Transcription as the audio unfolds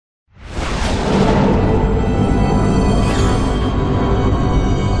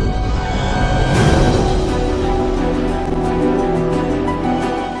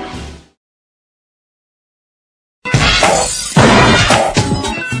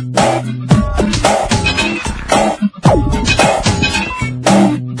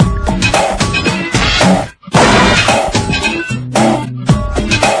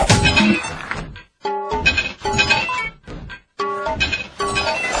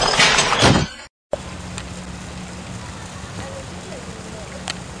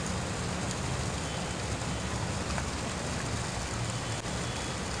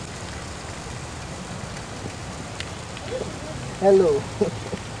Hello.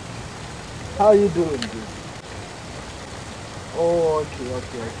 How are you doing? Dude? Oh,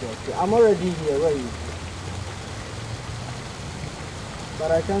 okay. I'm already here. Where are you? But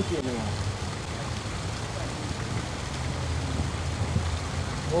I can't see anyone.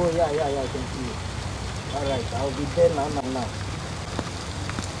 Oh, yeah, I can see you. Alright, I'll be there now.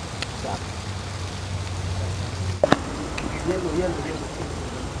 Yeah. Yellow.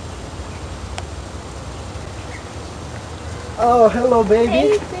 Oh, hello, baby.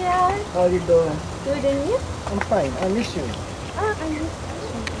 Hey, sweetheart. How are you doing? Good, and you? I'm fine. I miss you. I miss you.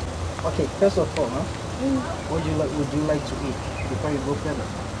 Okay, first of all, huh? Mm. What would you like to eat before you go further?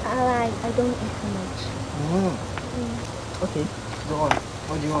 I don't eat too much. Okay, go on.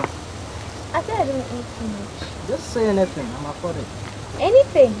 What do you want? I said I don't eat too much. Just say anything. I'm afforded.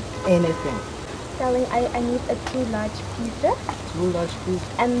 Anything. Anything. Darling, I need a 2 large pizza. 2 large pieces.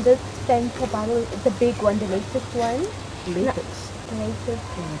 And this Fanta bottle, the big one, the latest one. Latex. The latest.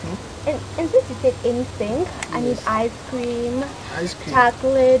 And since you said anything, I need ice cream. Ice cream.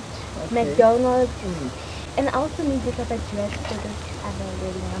 Chocolate. Okay. McDonald's. And I also need this other dress for this other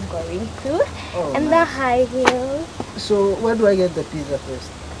wedding I'm going to. Oh, and nice. the high heels. So where do I get the pizza first?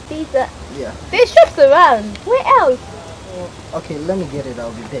 Pizza. Yeah. There's shops around. Where else? Okay, let me get it.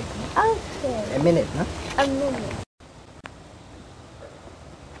 I'll be back. Okay. A minute, huh? A minute.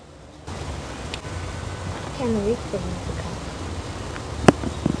 Can't wait for him to come.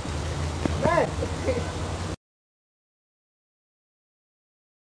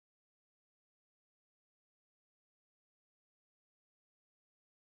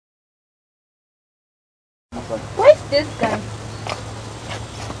 Where's this guy?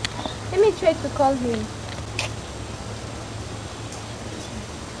 Let me try to call him.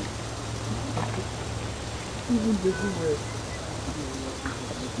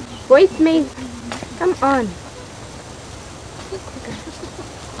 Voicemail. Come on.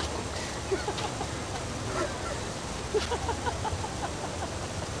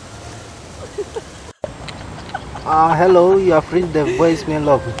 Hello, you have reached the voicemail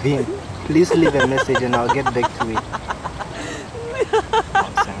of Vim. Please leave a message and I'll get back to it.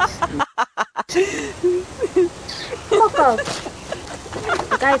 Fuck off.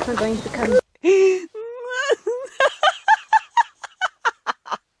 The guy's not going to come.